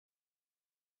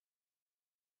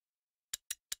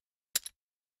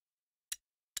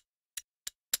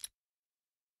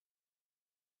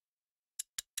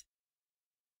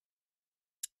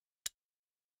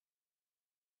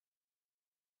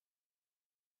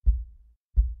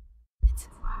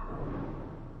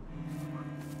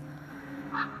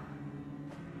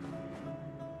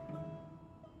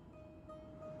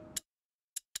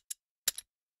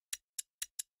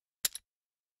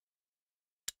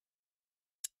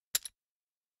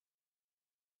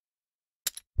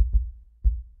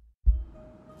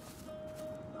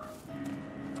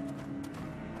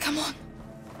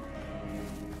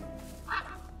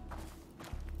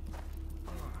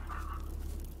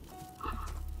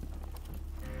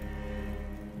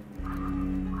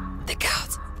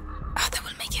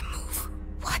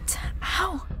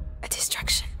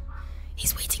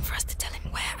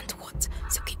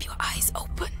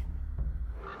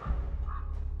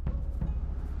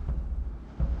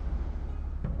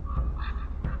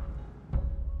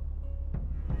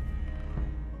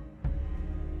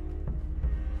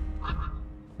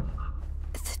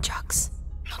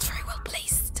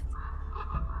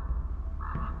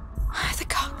The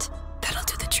cart. That'll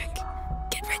do the trick.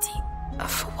 Get ready.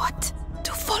 For what?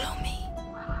 To follow me.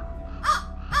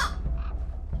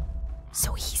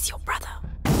 So he's your brother.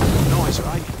 Nice,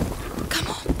 right? Come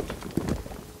on.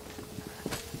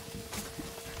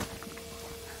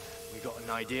 We got an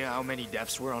idea how many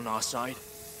deaths were on our side?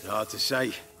 Hard to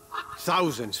say.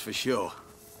 Thousands for sure.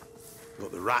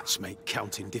 But the rats make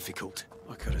counting difficult.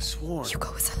 I could have sworn.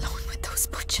 Hugo is alone with those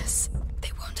butchers.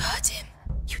 They won't hurt him.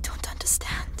 You don't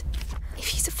understand. If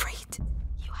he's afraid,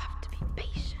 you have to be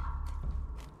patient.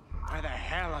 Where the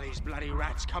hell are these bloody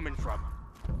rats coming from?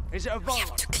 Is it a We Vulcan?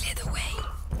 have to clear the way.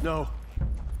 No.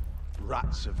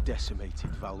 Rats have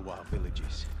decimated Valois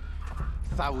villages.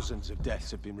 Thousands of deaths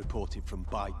have been reported from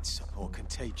bites or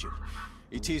contagion.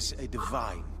 It is a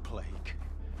divine plague.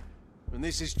 And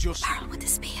this is just... Barrel with the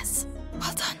spears.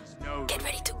 Well done. No Get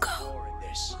ready to go. more in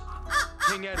this.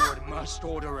 King Edward must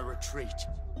order a retreat.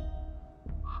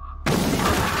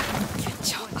 Good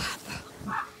job,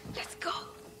 Arthur. Let's go.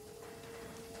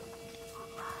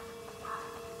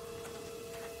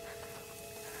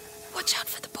 Watch out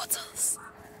for the bottles.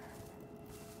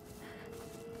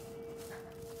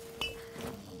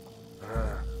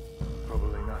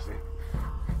 Probably nothing.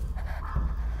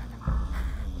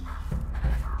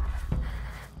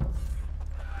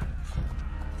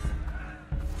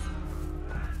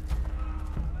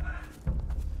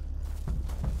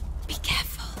 Be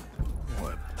careful.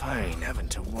 What a pain having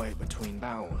to wait between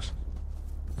barrels.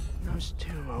 Those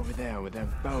two over there with their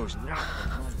bows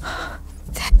What's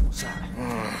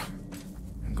that?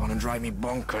 Gonna drive me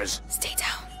bonkers. Stay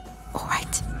down. All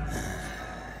right.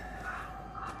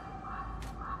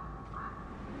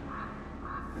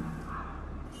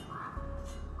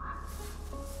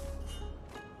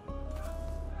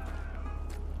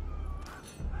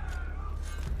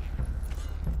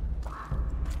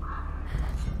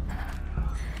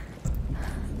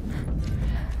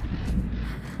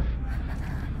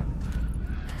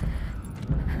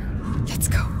 Let's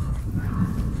go.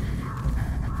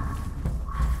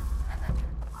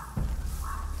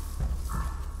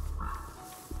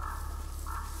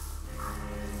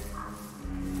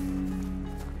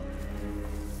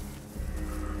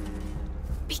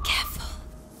 Be careful.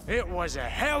 It was a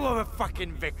hell of a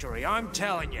fucking victory, I'm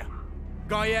telling you.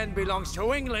 Guyenne belongs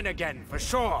to England again, for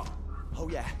sure. Oh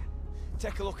yeah.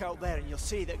 Take a look out there and you'll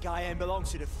see that Guyenne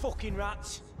belongs to the fucking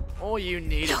rats. All you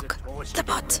need Look, is a torch the to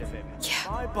bot. get rid of him. Yeah,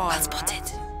 Bye-bye, well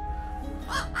spotted.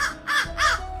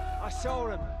 I saw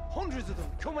them. Hundreds of them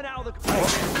coming out of the...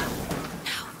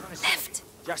 Now, left.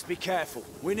 Just be careful.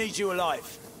 We need you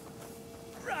alive.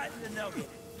 Right in the nugget.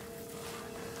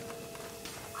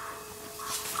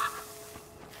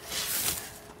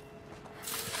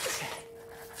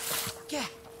 Yeah.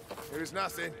 There's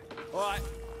nothing. All right,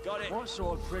 got it. What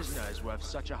sort of prisoner is worth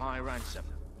such a high ransom?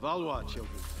 Valois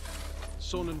children.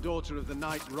 Son and daughter of the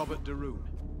knight Robert de Rune.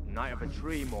 Knight of a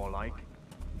tree, more like.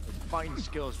 His fighting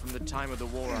skills from the time of the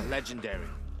war are legendary,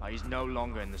 but he's no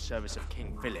longer in the service of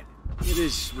King Philip. It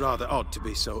is rather odd to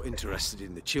be so interested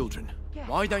in the children.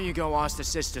 Why don't you go ask the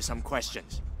sister some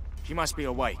questions? She must be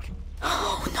awake.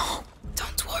 Oh no,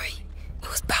 don't worry. It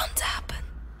was bound to happen.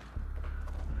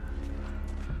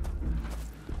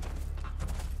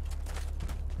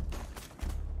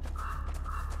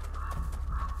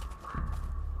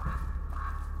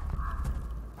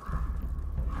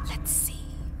 Let's see.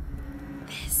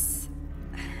 This.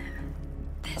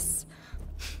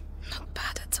 Not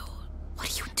bad at all. What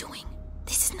are you doing?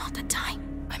 This is not the time.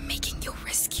 I'm making your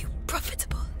rescue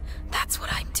profitable. That's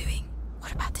what I'm doing.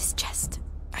 What about this chest?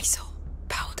 I saw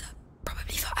powder,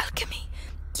 probably for alchemy.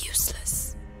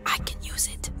 Useless. I can use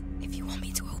it. If you want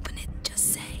me to open it,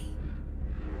 just say.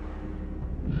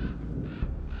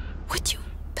 Would you,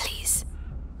 please?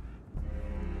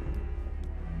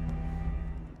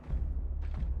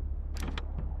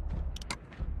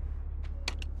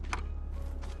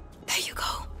 There you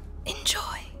go.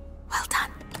 Enjoy. Well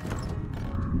done.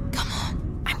 Come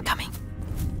on, I'm coming.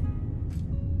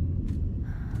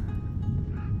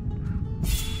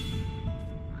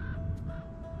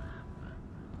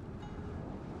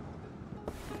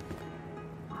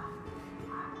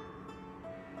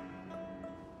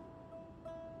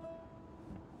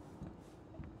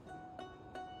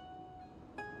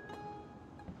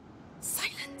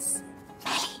 Silence.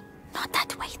 Ellie, not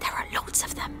that way. There are loads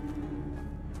of them.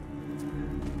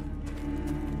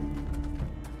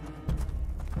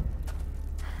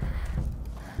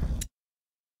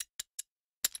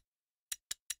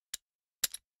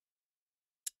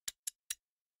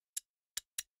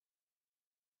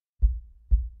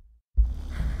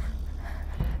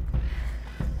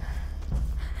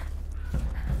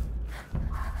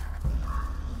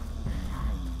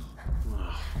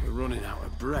 running out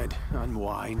of bread and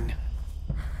wine.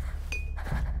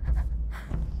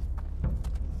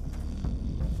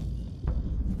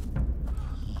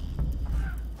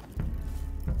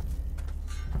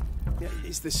 Yeah,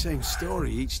 it's the same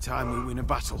story each time we win a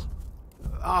battle.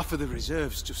 Half of the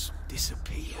reserves just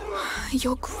disappear.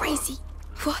 You're crazy.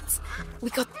 What? We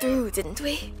got through, didn't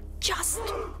we? Just...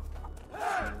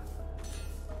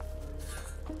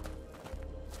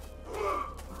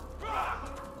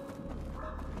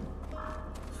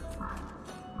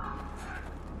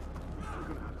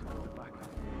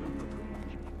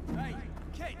 Hey,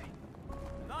 kid!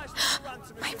 Nice little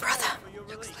ransom My as brother. for your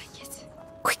Looks release. like it.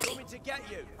 Quickly. Coming to get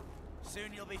you.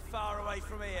 Soon you'll be far away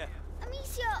from here.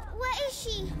 Amicia, where is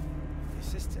she? Your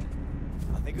sister.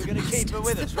 I think we're gonna keep her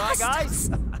with us, The right, guys?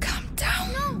 bastards. Calm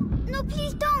down. No,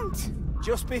 please don't.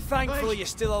 Just be thankful Hey, you're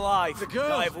still alive. the girl,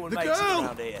 Not everyone the makes girl. it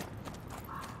around here.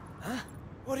 Huh?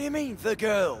 What do you mean, the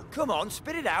girl? Come on,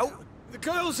 spit it out. The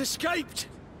girl's escaped!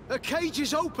 Her cage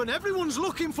is open, everyone's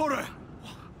looking for her!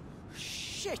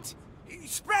 Shit!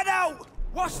 Spread out!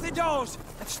 Watch the doors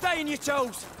and stay on your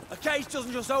toes. A cage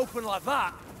doesn't just open like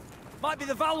that. Might be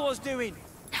the Valois doing.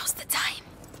 Now's the time.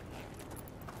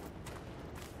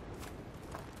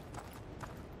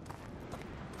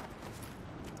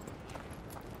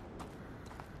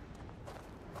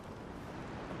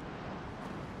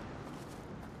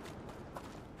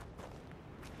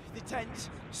 The tents.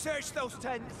 Search those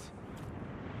tents.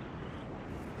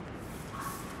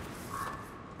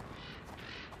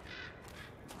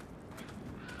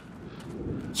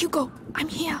 Hugo, I'm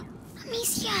here.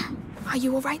 Amicia. Are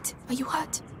you alright? Are you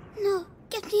hurt? No,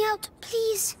 get me out,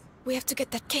 please. We have to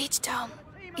get that cage down.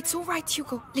 It's alright,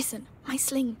 Hugo. Listen, my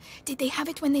sling. Did they have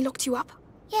it when they locked you up?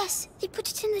 Yes, they put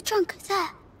it in the trunk, there.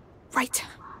 Right.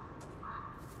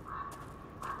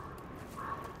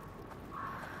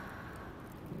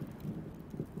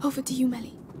 Over to you,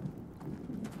 Melly.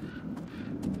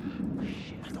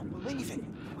 I don't believe it.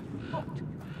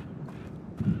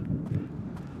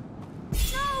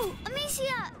 No,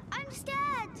 Amicia, I'm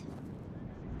scared.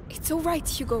 It's alright,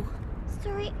 Hugo.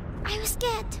 Sorry, I was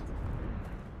scared.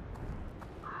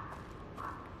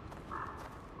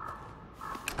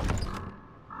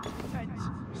 Tents.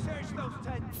 Search those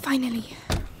tents. Finally.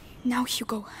 Now,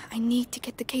 Hugo, I need to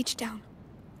get the cage down.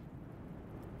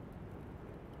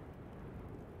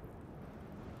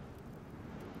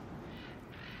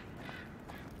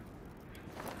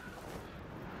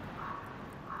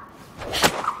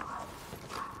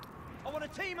 I want a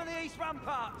team on the east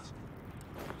ramparts.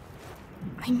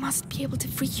 I must be able to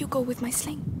free Hugo with my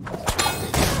sling.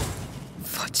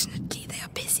 Fortunately, they are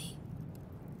busy.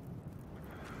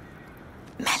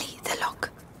 Melly, the lock.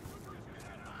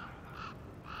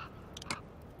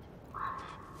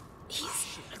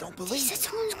 I don't They believe said it.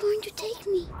 someone's going to take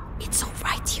me. It's all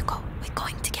right, Hugo. We're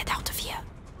going to get out of here.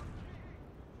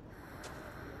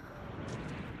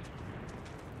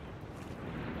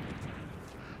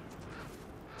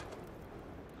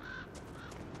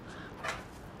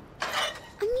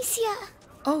 Amicia,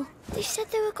 Oh, they said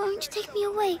they were going to take me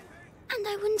away, and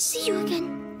I wouldn't see you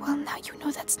again. well, now you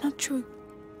know that's not true.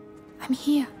 I'm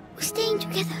here, We're staying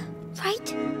together,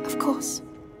 right? of course.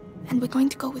 And we're going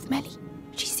to go with Melly.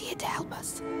 She's here to help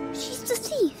us. She's the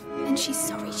thief. And she's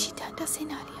sorry she turned us in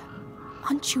earlier.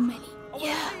 Aren't you, Melly?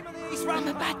 Yeah, Team on the east I'm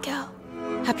a bad girl.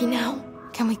 Happy now?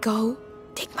 Can we go?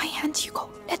 Take my hand, Hugo.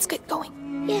 Let's get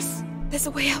going. Yes, There's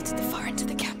a way out at the far end of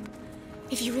the camp.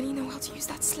 If you really know how to use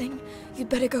that sling, you'd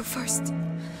better go first.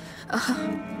 Uh-huh.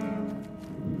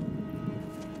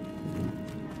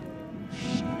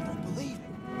 I don't believe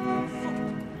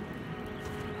it.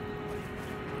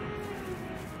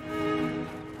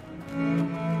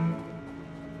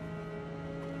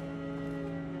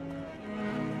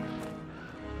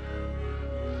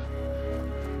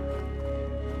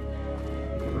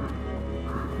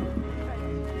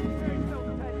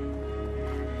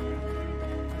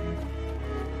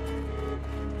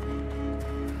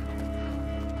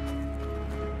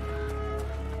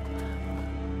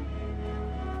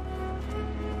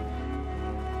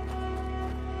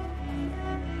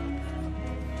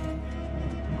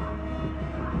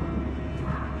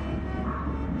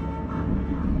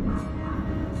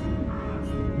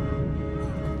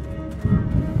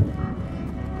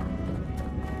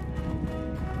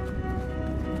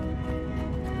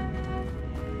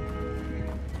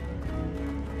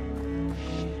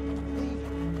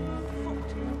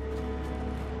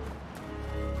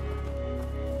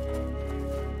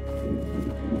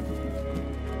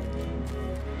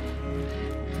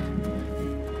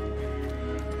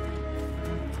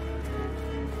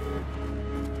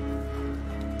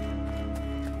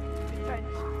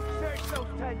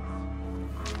 tents.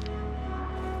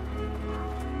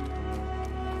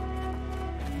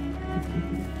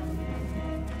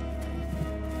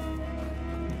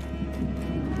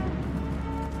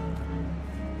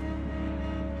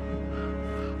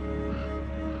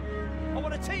 I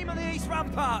want a team on the east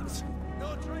ramparts.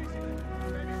 No trace of it.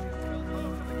 Maybe she's still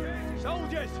close to the gate.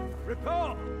 Soldiers,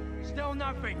 report. Still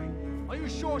nothing. Are you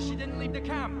sure she didn't leave the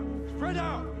camp? Spread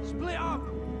out, split up,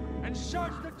 and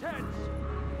search the tents.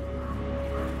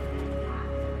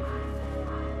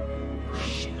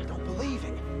 Shit, I don't believe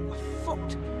it. We're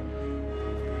fucked.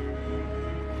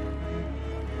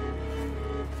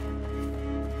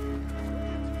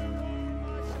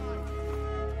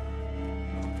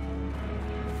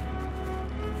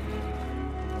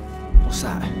 What's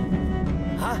that?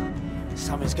 Huh?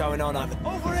 Something's going on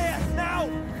over here, now!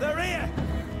 They're here!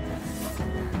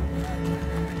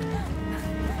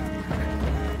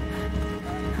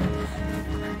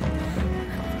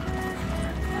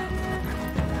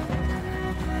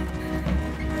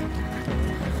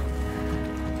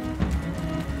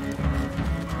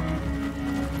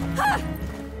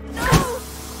 No!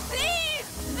 Please!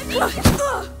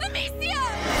 Amicia!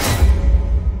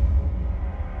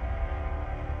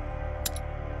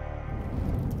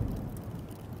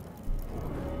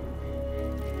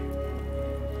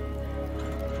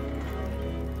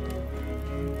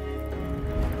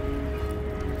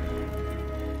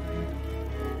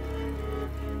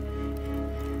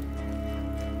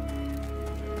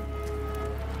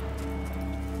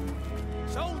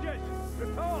 Soldiers,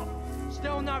 report!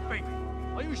 Still nothing.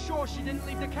 Are you sure she didn't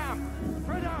leave the camp?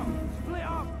 Spread out, split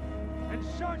up, and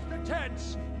search the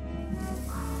tents.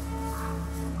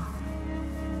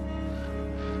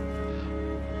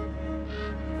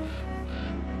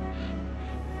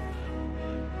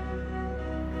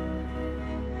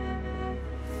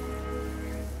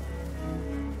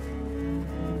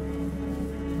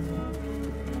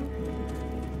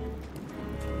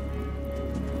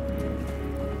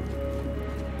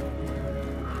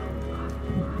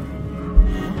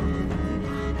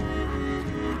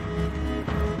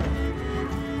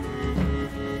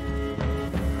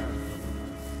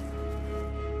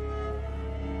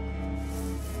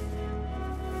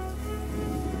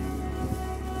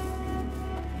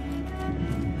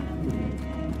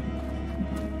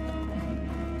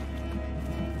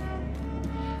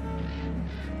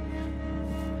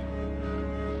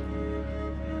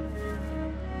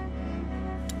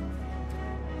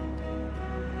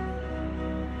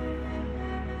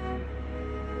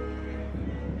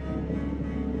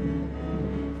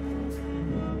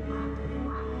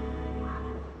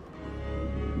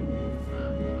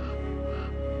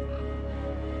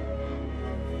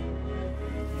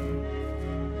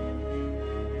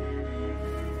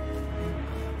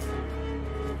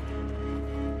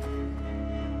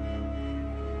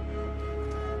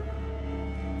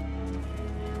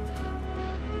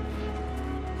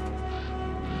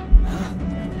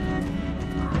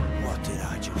 What did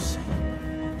I just see?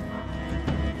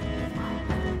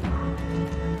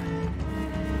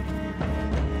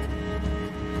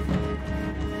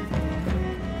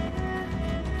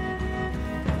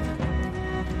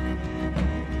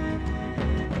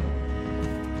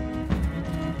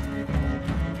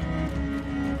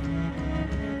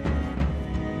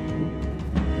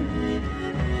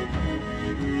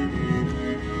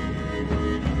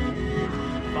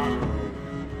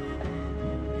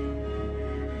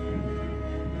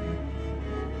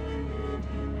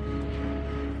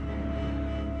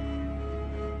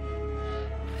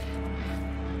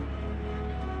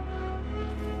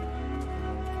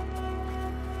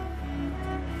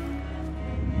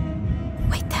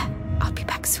 Wait there. I'll be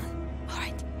back soon.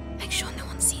 Alright. Make sure no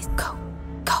one sees. Go.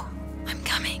 Go. I'm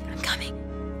coming. I'm coming.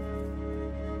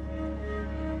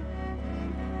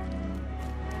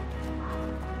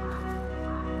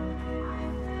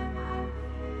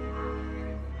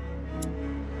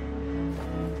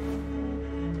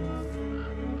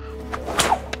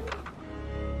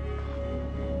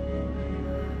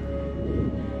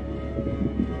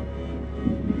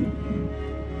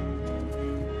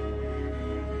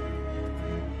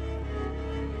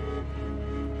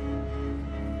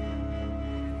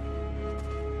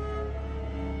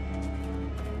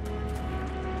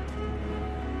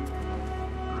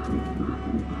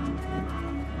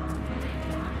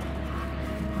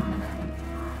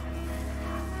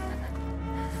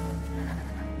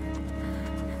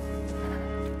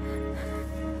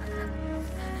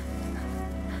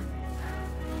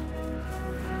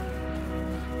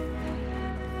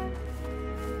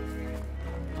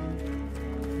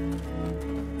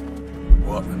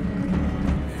 What?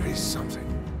 There is something.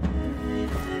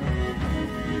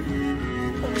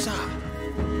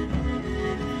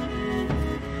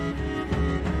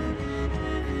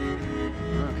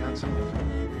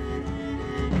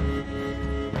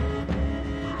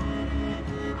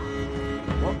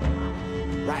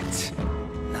 rat.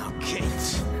 Now,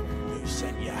 kids, who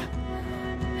sent ya?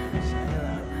 Say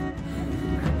hello.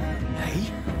 Hey,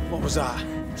 what was that?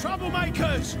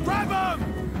 Troublemakers! Grab them!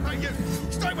 Hey, you!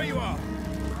 Stay where you are!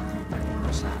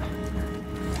 What's that?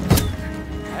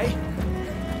 Hey?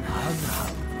 Oh no,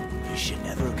 you should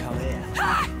never have come here.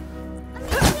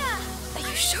 Are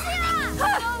you sure?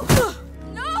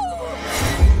 No!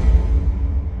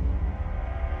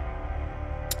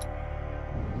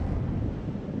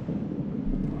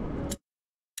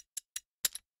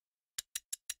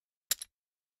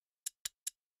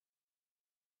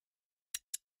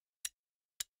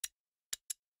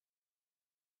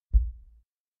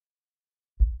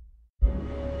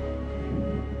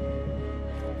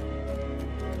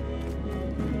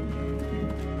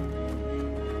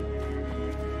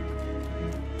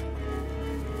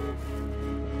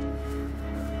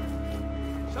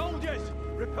 Soldiers!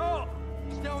 Report!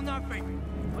 Still nothing.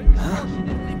 Are you sure she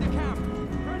didn't leave the camp?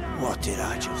 Spread out. What did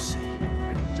I just see?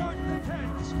 And search the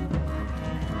tents.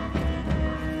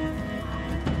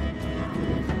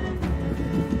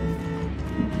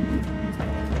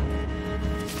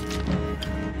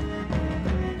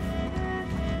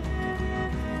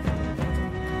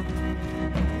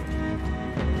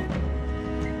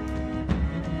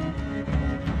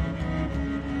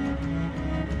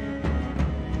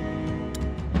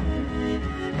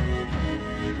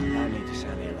 No need to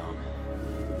sound the alarm.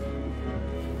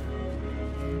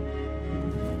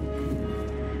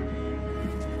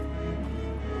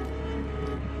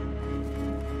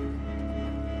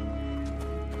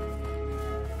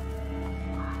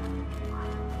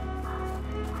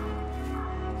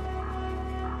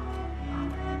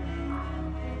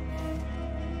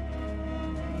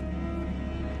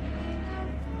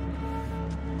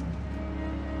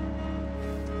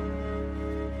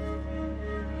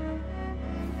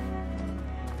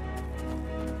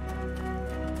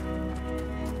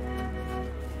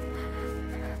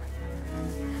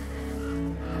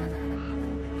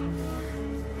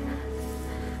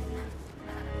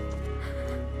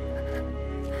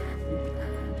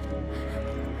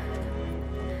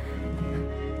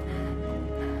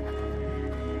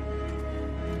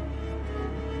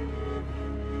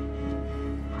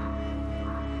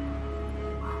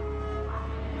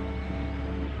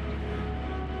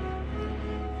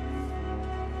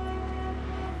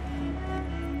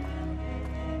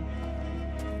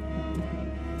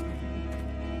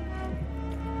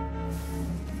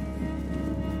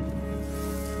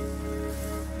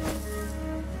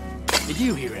 Did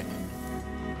you hear it?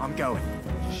 I'm going.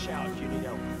 Just shout if you need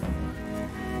help.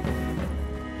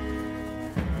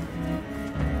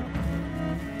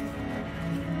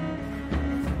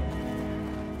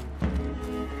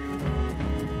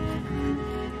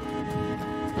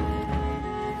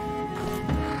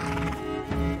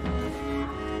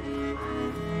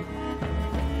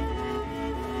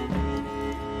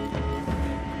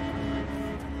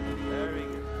 Very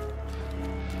good.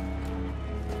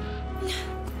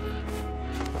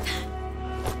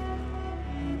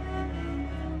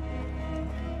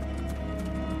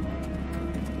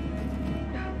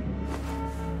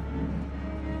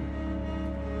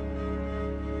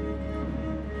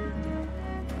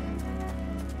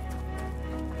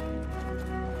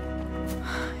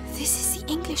 This is the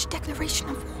English Declaration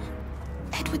of War.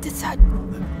 Edward III.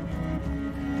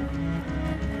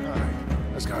 Alright,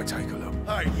 let's go take a look.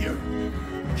 Hey, you!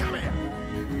 Come here!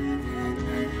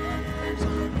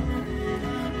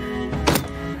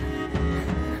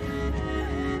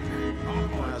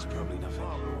 Oh, that's probably nothing.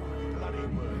 Bloody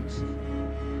words.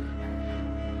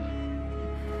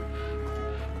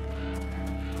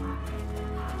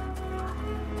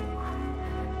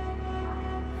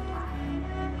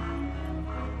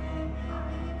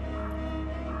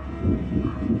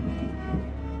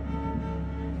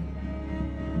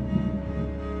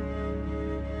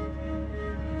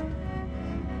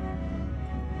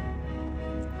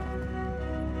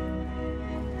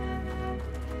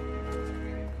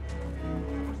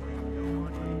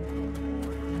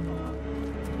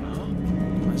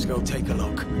 Let's go take a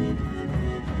look. Hey,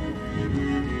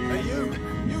 you!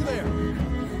 You there!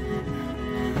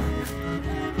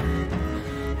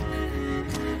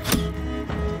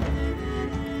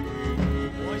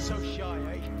 Why so shy,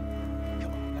 eh?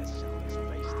 Come on, let's settle this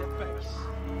face to face.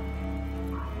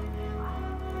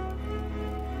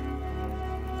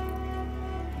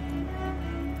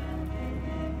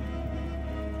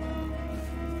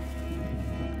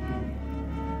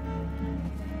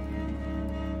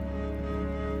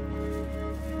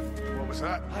 What was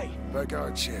that? Hey, Better go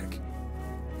and check.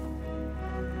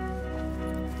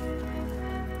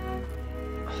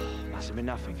 Must have been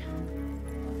nothing.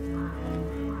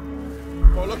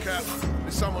 Oh, look out.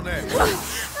 There's someone there. Are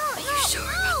you sure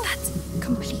about that?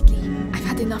 Completely. I've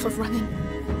had enough of running.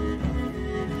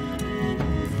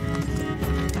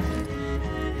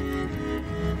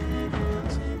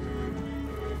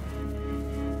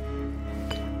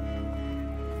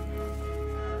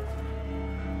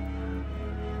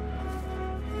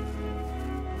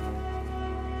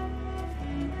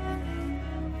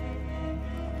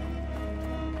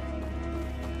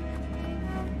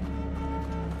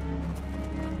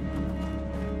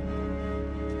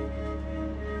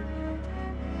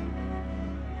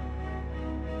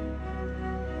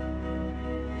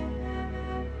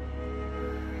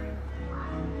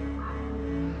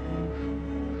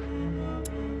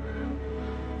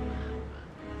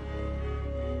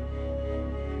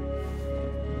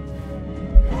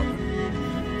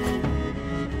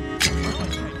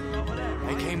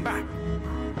 Back.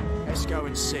 Let's go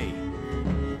and see.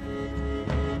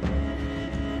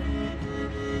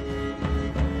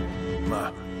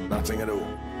 Nah, nothing at all.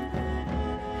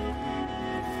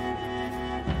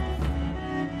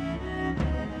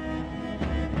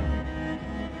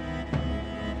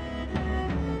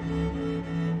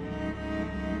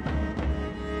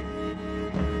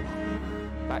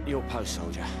 Back to your post,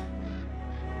 soldier.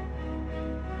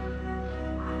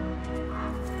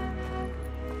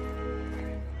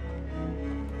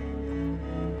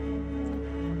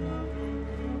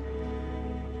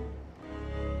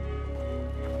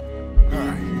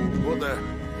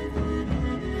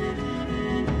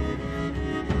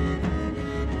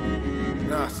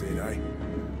 Nothing, eh?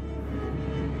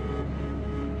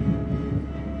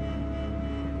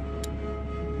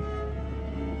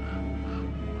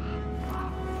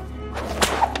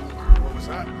 What was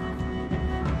that?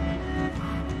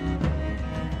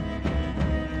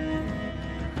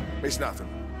 It's nothing.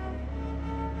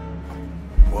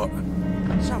 What?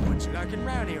 Someone's lurking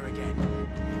round here again.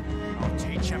 I'll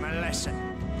teach him a lesson.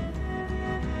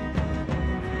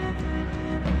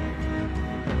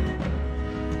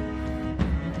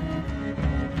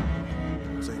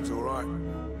 Seems all right.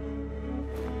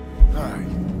 Hey.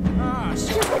 Ah,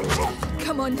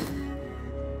 Come on.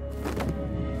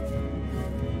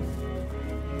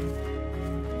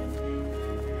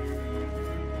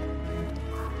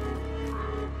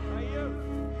 Hey, you!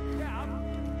 Get up!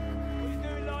 What are you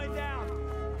doing lying down?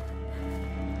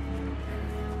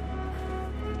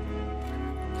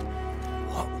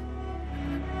 What?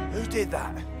 Who did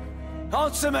that?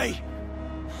 Answer me!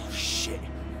 Oh, shit.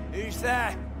 Who's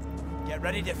there? Get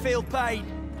ready to feel pain.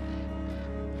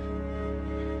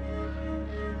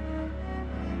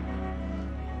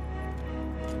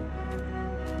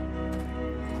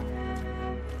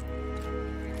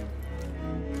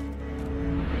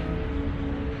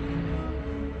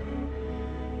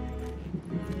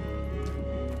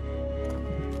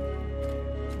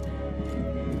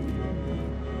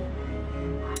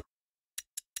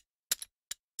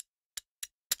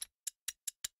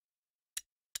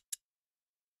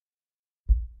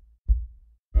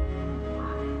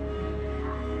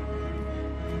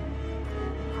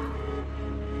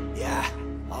 Yeah,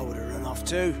 I would have run off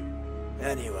too.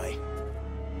 Anyway.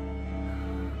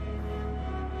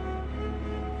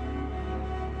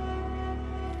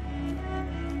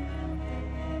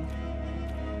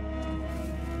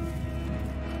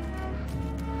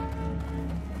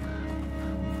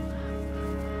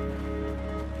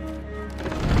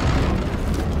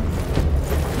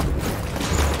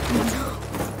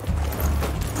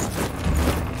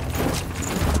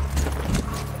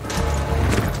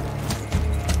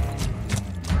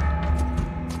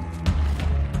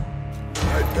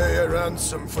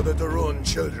 Ransom for the Daron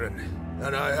children,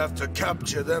 and I have to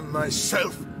capture them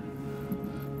myself.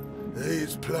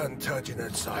 These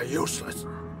Plantagenets are useless.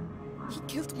 He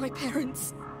killed my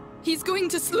parents. He's going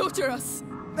to slaughter us.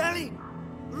 Melly!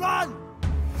 Run!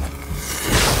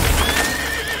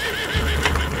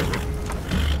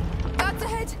 Guards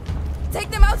ahead!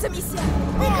 Take them out, Amicia!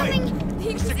 Coming! The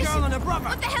It's the Inquisition! girl and her brother!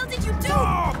 What the hell did you do?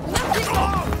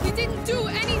 Nothing! You didn't do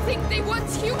anything! They want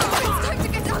Hugo! It's time to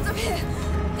get out of here!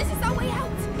 This is our way out!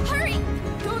 Hurry!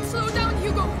 Don't slow down,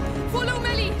 Hugo! Follow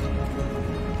Melly!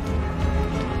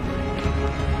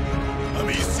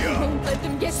 Amicia! Don't let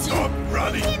them get you! Stop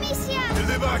running! Amicia!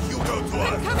 Deliver Hugo to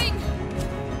I'm us! coming!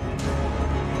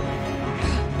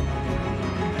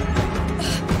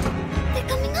 They're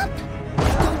coming up!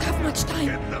 I don't have much time.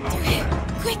 Get them out They're of here!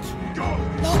 there. Quick! Go!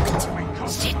 Locked! We come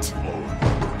Shit! forward.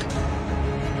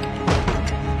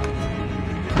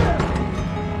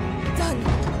 Done!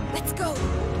 Let's go!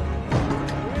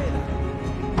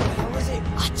 How is it?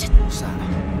 Watch it! What's that?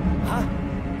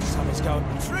 Huh? Something's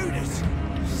going through this.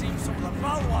 Seems some of the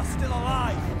Valois still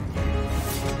alive.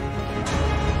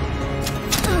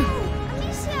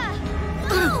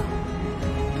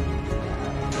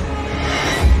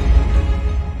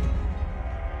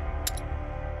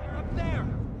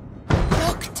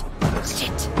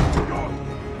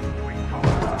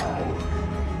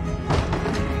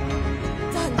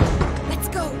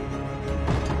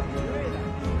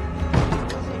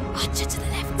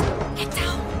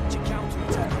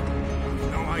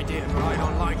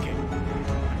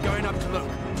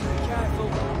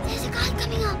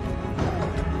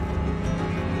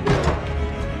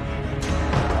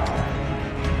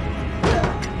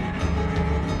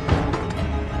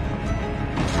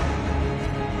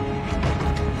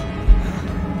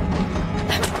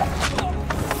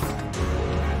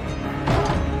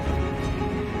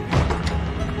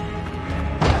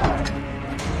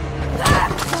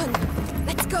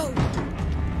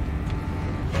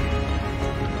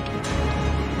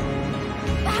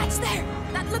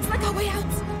 looks like our way out.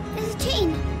 There's a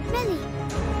chain. Melly.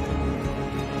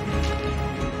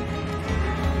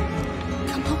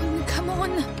 Come on, come on.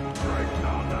 Break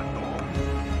down that door.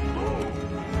 Move!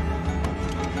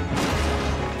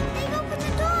 They've opened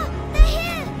the door. They're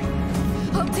here.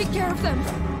 I'll take care of them.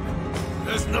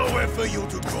 There's nowhere for you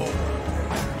to go.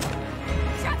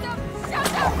 Shut up!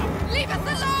 Shut up! Leave us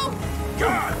alone!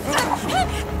 God!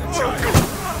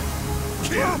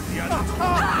 Kill the other.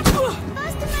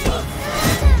 Faster, Melly. Faster.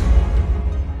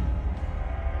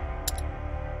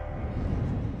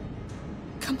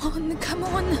 Come on, come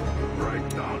on. Break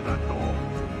down that door.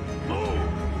 Move!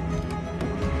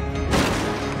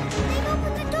 They've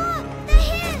opened the door. They're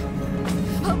here.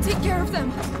 I'll take care of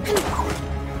them.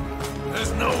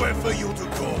 There's nowhere for you to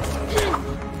go.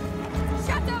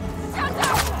 Shut up! Shut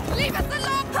up! Leave us alone!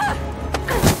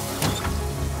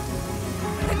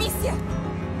 Amicia!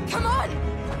 Come on!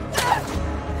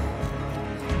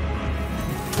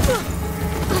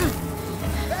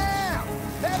 There!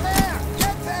 They're there!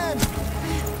 Get them!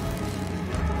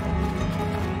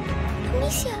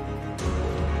 Amicia.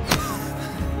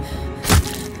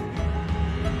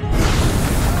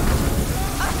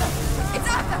 It's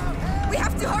Arthur! We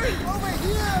have to hurry! Over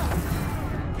here!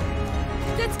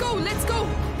 Let's go! Let's go!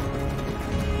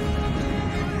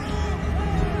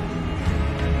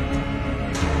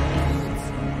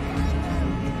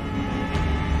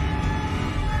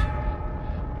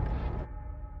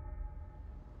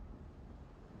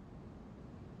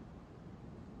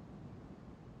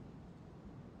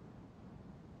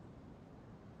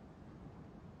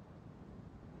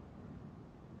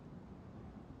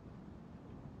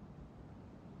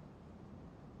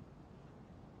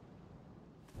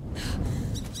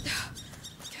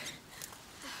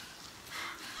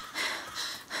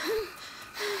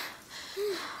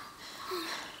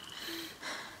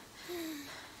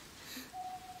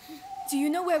 Do you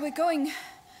know where we're going?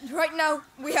 Right now,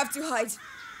 we have to hide.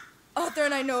 Arthur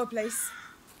and I know a place.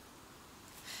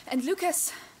 And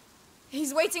Lucas?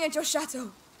 He's waiting at your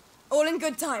chateau. All in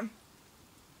good time.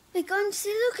 We're going to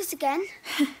see Lucas again.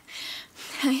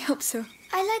 I hope so.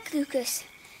 I like Lucas.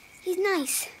 He's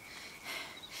nice.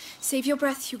 Save your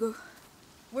breath, Hugo.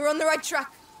 We're on the right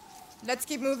track. Let's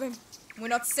keep moving. We're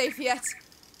not safe yet.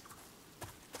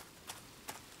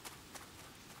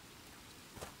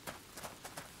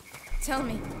 Tell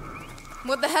me,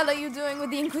 what the hell are you doing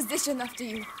with the Inquisition after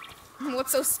you?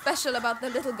 What's so special about the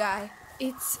little guy?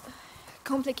 It's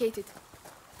complicated.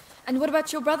 And what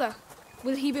about your brother?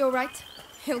 Will he be all right?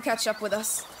 He'll catch up with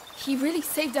us. He really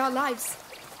saved our lives.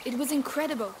 It was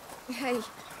incredible. Hey,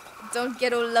 don't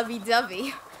get all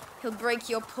lovey-dovey. He'll break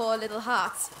your poor little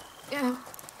heart.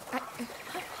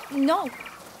 No.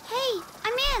 Hey,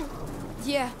 I'm in.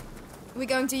 Yeah, we're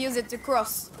going to use it to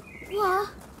cross. What?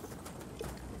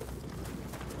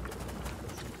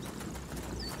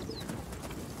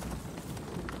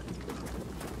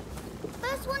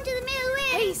 First one to the middle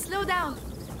ring. Hey, slow down.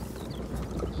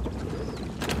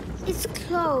 It's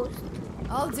closed.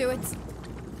 I'll do it.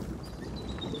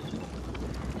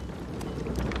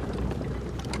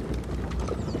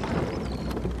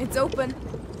 It's open.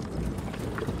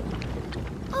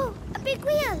 Oh, a big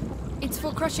wheel. It's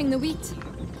for crushing the wheat.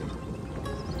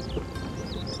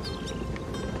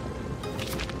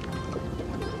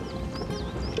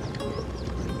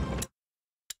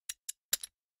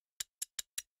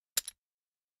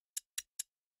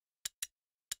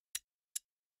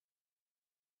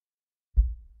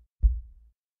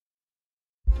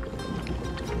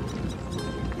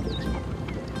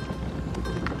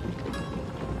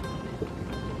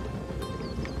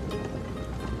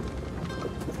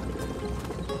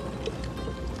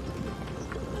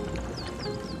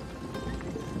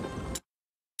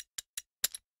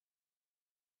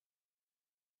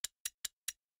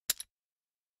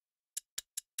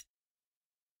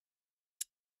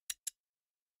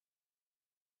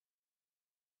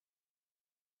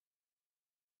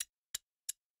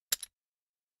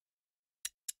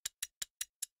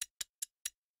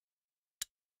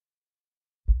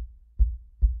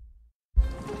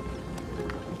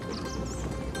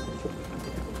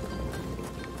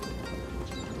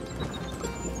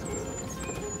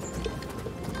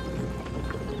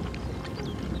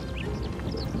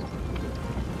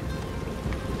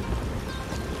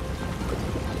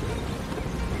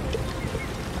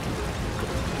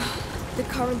 The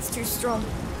current's too strong.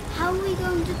 How are we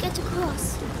going to get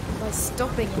across? By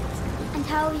stopping it. And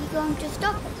how are you going to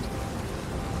stop it?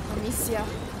 Amicia,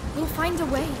 We'll find a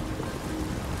way.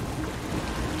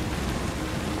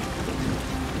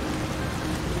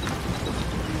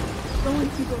 Go on,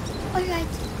 Hugo. All right.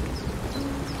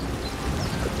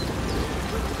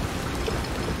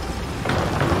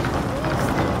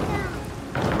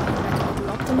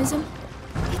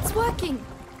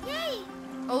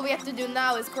 have to do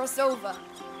now is cross over.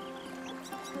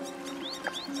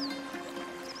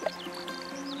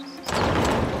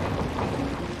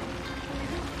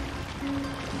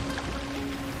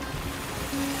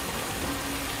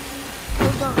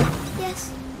 Hold on.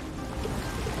 Yes.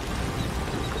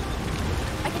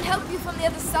 I can help you from the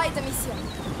other side, Amicia.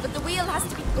 But the wheel has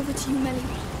to be... Over to you, Melly.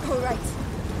 All right.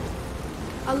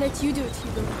 I'll let you do it,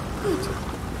 Hugo. Good.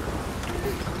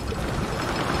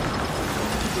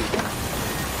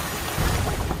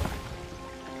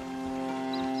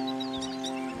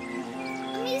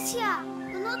 Amicia,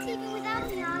 you're not leaving without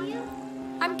me, are you?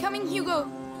 I'm coming, Hugo.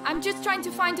 I'm just trying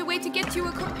to find a way to get you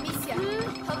Amicia,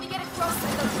 help me get across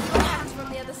and I'll do your hand from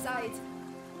the other side.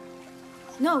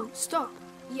 No, stop.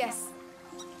 Yes.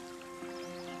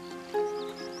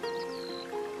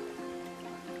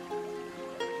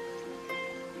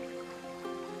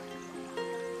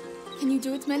 Can you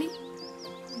do it, Melly?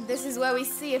 This is where we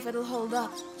see if it'll hold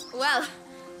up. Well,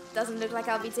 doesn't look like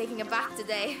I'll be taking a bath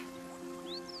today.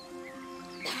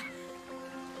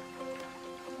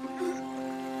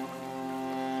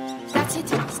 That's it.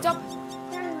 Stop.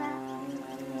 Very well.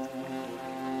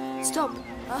 Stop.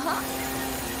 Uh-huh.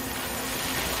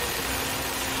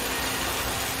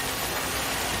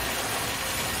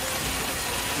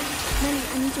 Melly,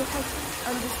 I need your help.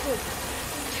 Understood.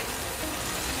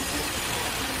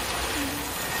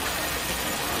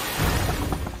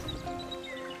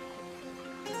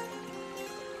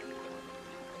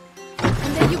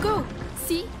 And there you go.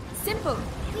 See? Simple.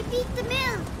 We beat the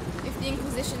mill. If the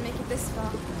Inquisition make it this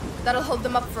far, that'll hold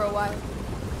them up for a while.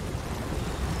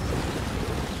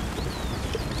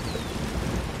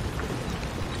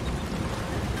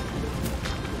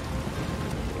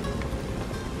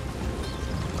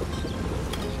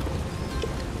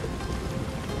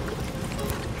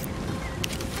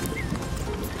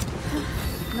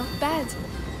 Not bad.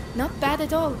 Not bad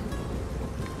at all.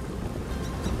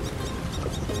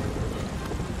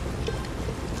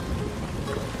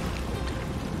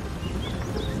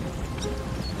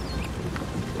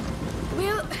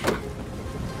 We'll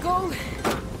go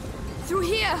through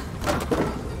here.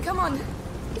 Come on.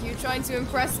 You trying to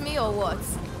impress me or what?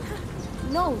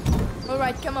 No. All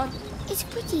right, come on. It's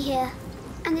pretty here,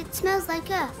 and it smells like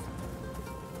earth.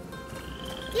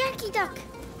 Yankee Duck,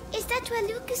 is that where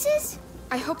Lucas is?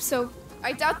 I hope so.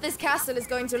 I doubt this castle is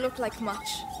going to look like much.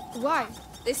 Why?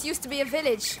 This used to be a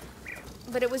village,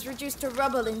 but it was reduced to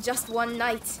rubble in just one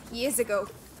night, years ago.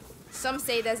 Some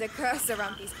say there's a curse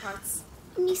around these parts.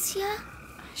 Amicia?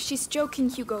 She's joking,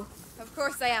 Hugo. Of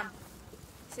course I am.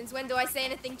 Since when do I say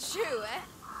anything true, eh?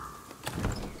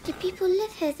 Do people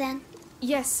live here then?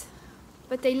 Yes,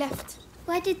 but they left.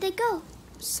 Where did they go?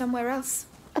 Somewhere else.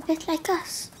 A bit like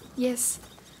us. Yes,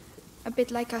 a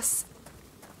bit like us.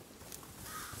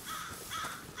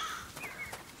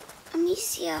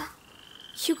 Amicia.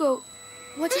 Hugo,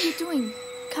 what are you doing?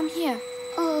 Come here.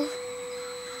 Oh,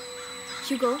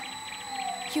 Hugo?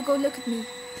 Hugo, look at me.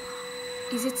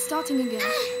 Is it starting again?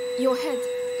 Your head.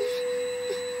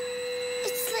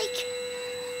 it's like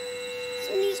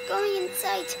something's going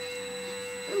inside.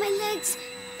 My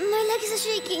legs are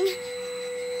shaking.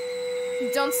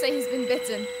 Don't say he's been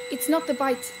bitten. It's not the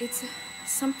bite. It's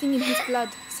something in his blood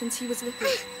since he was little.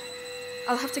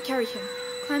 I'll have to carry him.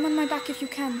 Climb on my back if you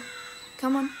can.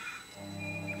 Come on.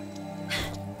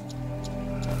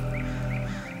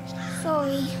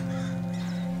 Sorry.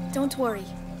 Don't worry.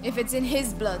 If it's in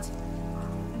his blood,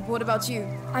 what about you?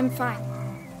 I'm fine.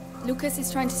 Lucas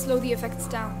is trying to slow the effects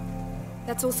down.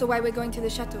 That's also why we're going to the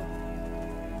chateau.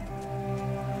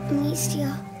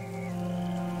 Amicia.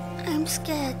 I'm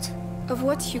scared. Of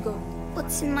what, Hugo?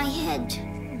 What's in my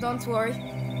head? Don't worry.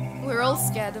 We're all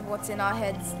scared of what's in our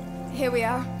heads. Here we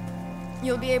are.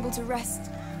 You'll be able to rest.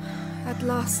 At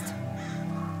last.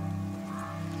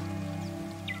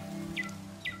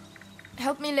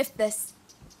 Help me lift this.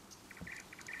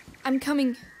 I'm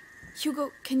coming.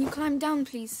 Hugo, can you climb down,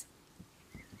 please?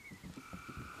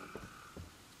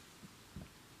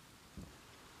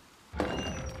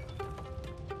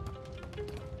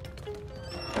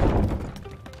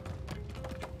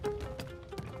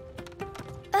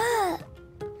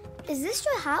 Is this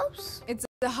your house? It's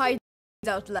a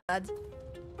hideout, lad.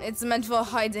 It's meant for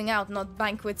hiding out, not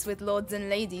banquets with lords and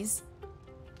ladies.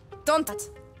 Don't that.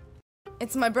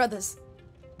 It's my brother's.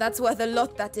 That's worth a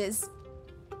lot, that is.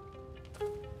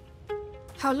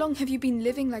 How long have you been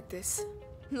living like this?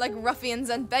 Like ruffians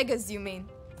and beggars, you mean?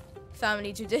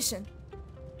 Family tradition.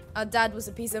 Our dad was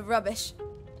a piece of rubbish.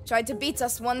 Tried to beat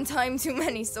us one time too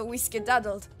many, so we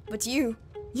skedaddled. But you're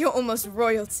almost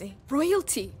royalty.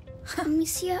 Royalty?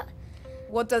 Amicia,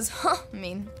 What does huh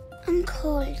mean? I'm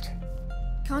cold.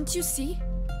 Can't you see?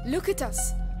 Look at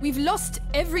us. We've lost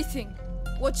everything.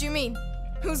 What do you mean?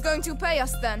 Who's going to pay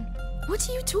us then? What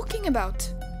are you talking about?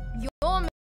 Your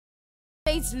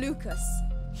mate Lucas.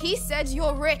 He said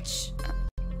you're rich.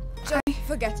 Just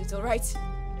forget it, alright?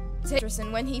 Take us,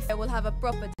 and when he we'll have a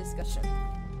proper discussion.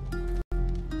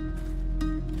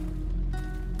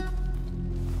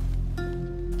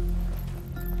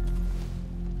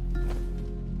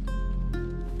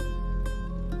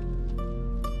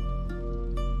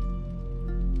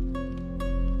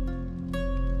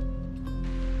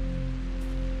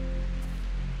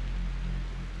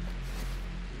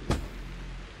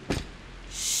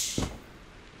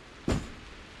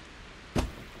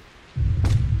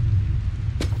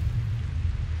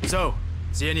 So,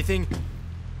 see anything?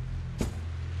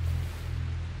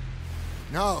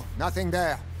 No, nothing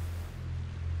there.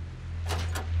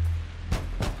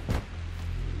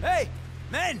 Hey,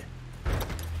 men!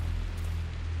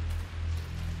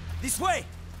 This way!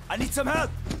 I need some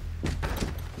help!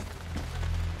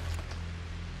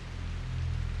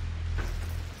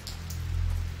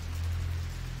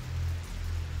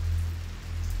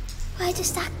 Where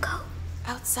does that go?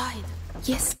 Outside.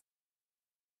 Yes.